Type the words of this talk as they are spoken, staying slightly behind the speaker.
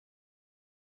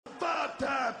Five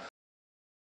time.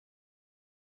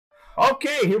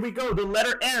 Okay, here we go. The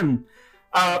letter M.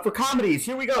 For comedies,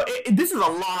 here we go. This is a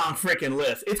long freaking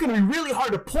list. It's going to be really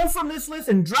hard to pull from this list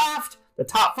and draft the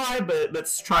top 5, but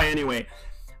let's try anyway.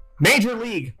 Major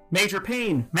League, Major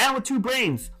Pain, Man with Two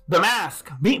Brains, The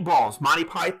Mask, Meatballs, Monty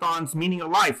Python's Meaning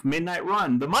of Life, Midnight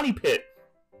Run, The Money Pit,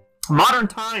 Modern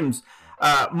Times,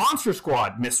 Monster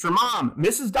Squad, Mr. Mom,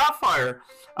 Mrs. Doubtfire,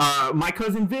 My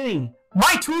Cousin Vinny,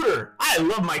 My Tutor. I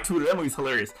love My Tutor. That movie's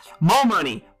hilarious. Mo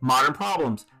Money, Modern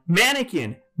Problems,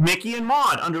 Mannequin, Mickey and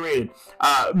Maude, underrated.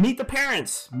 Meet the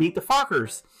Parents, Meet the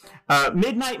Fockers,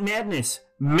 Midnight Madness,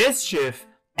 Mischief,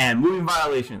 and Moving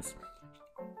Violations.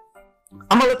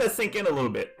 I'm gonna let that sink in a little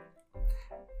bit.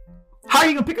 How are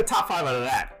you gonna pick a top 5 out of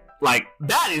that? Like,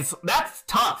 that's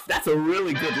tough. That's a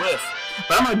really good list.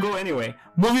 But I'm gonna go anyway.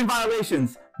 Moving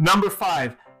Violations, number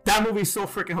 5. That movie's so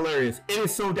freaking hilarious. It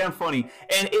is so damn funny.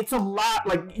 And it's a lot,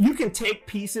 like, you can take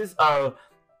pieces of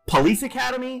Police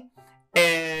Academy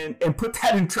and put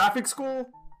that in Traffic School.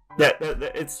 That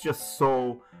it's just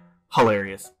so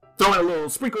hilarious.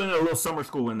 Sprinkle in a little Summer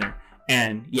School in there.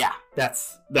 And yeah,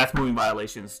 that's Moving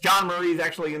Violations. John Murray's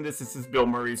actually in this. This is Bill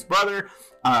Murray's brother,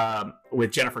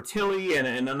 with Jennifer Tilly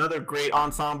and another great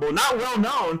ensemble. Not well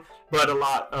known, but a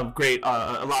lot of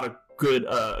good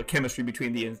chemistry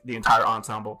between the entire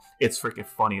ensemble. It's freaking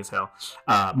funny as hell.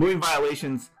 Moving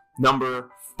Violations,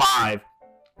 number 5.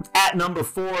 At number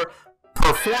 4,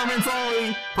 performance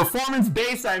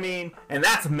based. And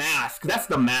that's Mask. That's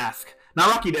The Mask.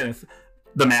 Not Rocky Dennis,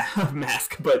 the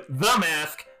Mask, but The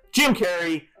Mask. Jim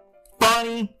Carrey,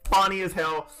 funny as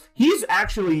hell. He's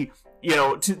actually,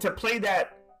 to play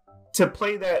that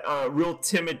real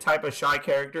timid type of shy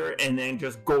character and then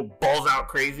just go balls out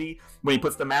crazy when he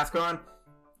puts the mask on.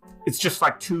 It's just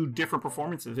like 2 different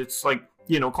performances. It's like,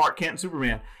 Clark Kent and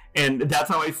Superman. And that's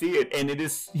how I see it. And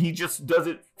he just does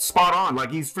it spot on.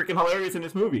 Like, he's freaking hilarious in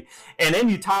this movie. And then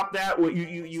you top that,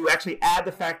 you actually add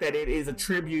the fact that it is a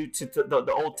tribute to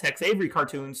the old Tex Avery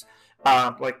cartoons.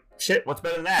 Like, shit, what's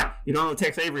better than that? You don't know what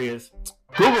Tex Avery is?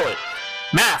 Google it.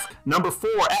 Mask, number 4.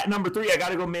 At number 3, I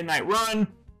gotta go Midnight Run.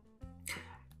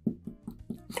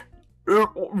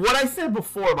 What I said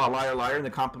before about Liar Liar and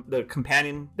the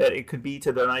companion that it could be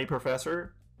to The Nutty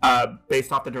Professor,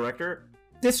 based off the director,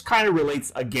 this kind of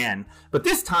relates again. But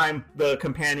this time, the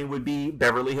companion would be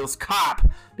Beverly Hills Cop,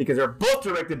 because they're both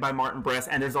directed by Martin Brest,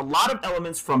 and there's a lot of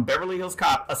elements from Beverly Hills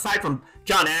Cop, aside from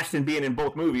John Ashton being in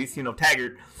both movies,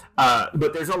 Taggart.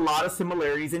 But there's a lot of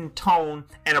similarities in tone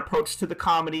and approach to the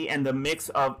comedy and the mix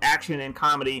of action and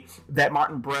comedy that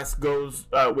Martin Brest goes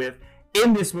with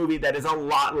in this movie that is a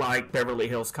lot like Beverly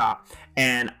Hills Cop.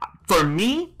 And for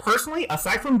me, personally,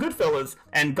 aside from Goodfellas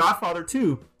and Godfather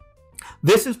 2,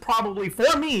 this is probably,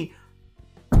 for me,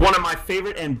 one of my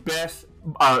favorite and best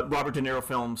Robert De Niro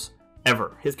films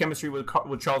ever. His chemistry with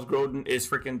Charles Grodin is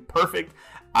freaking perfect.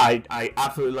 I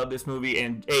absolutely love this movie.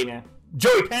 And hey, man,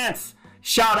 Joey Pants,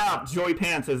 shout out Joey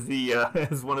Pants as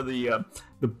as one of the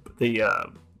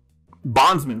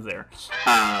bondsmen there.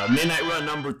 Midnight Run,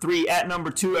 number 3. At number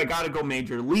 2, I gotta go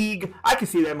Major League. I can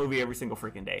see that movie every single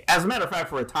freaking day. As a matter of fact,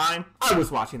 for a time, I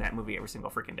was watching that movie every single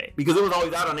freaking day because it was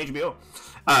always out on HBO.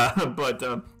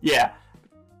 Yeah,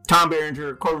 Tom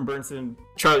Berenger, Corbin Burnson,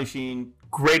 Charlie Sheen,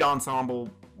 great ensemble.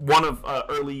 One of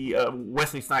early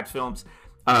Wesley Snipes films.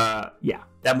 Yeah,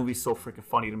 that movie's so freaking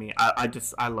funny to me.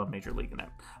 I love Major League in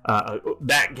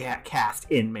that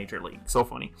cast in Major League. So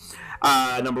funny.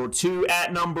 Number 2.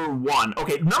 At number 1.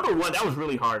 Okay, number 1, that was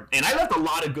really hard. And I left a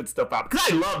lot of good stuff out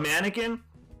because I love Mannequin.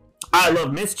 I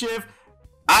love Mischief.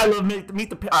 I love Meet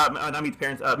the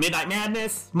Parents. Midnight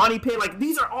Madness, Money Pit. Like,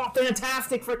 these are all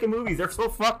fantastic freaking movies. They're so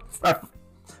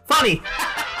funny.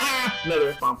 Another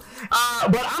F-bomb.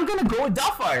 But I'm gonna go with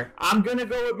Doubtfire. I'm gonna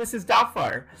go with Mrs.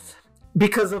 Doubtfire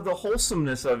because of the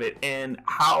wholesomeness of it and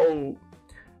how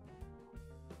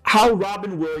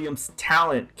Robin Williams'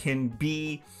 talent can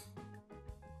be,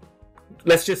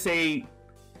 let's just say,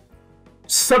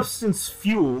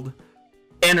 substance-fueled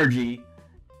energy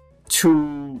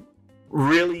to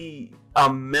really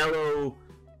a mellow,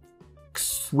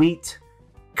 sweet,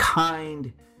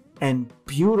 kind, and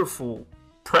beautiful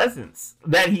presence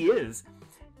that he is.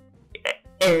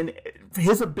 And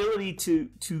his ability to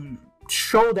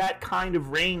show that kind of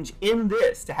range in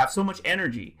this, to have so much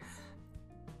energy,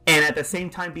 and at the same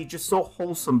time be just so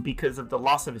wholesome because of the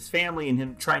loss of his family and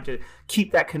him trying to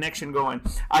keep that connection going.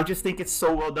 I just think it's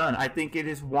so well done. I think it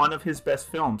is one of his best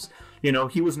films.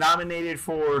 He was nominated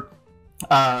for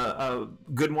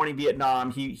Good Morning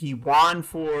Vietnam. He won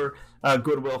for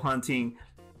Good Will Hunting.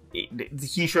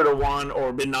 he should have won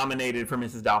or been nominated for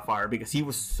Mrs. Doubtfire because he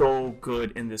was so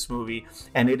good in this movie,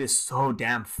 and it is so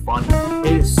damn funny.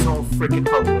 It is so freaking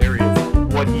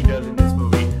hilarious what he does in this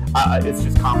movie. It's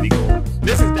just comedy gold.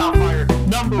 Mrs. Doubtfire,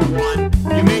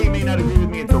 #1. You may not agree with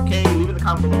me. It's okay. Leave it in the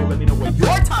comment below. Let me know what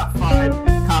your top 5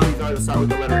 comedies are that start with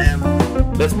the letter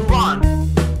M. Let's move on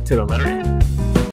to the letter N.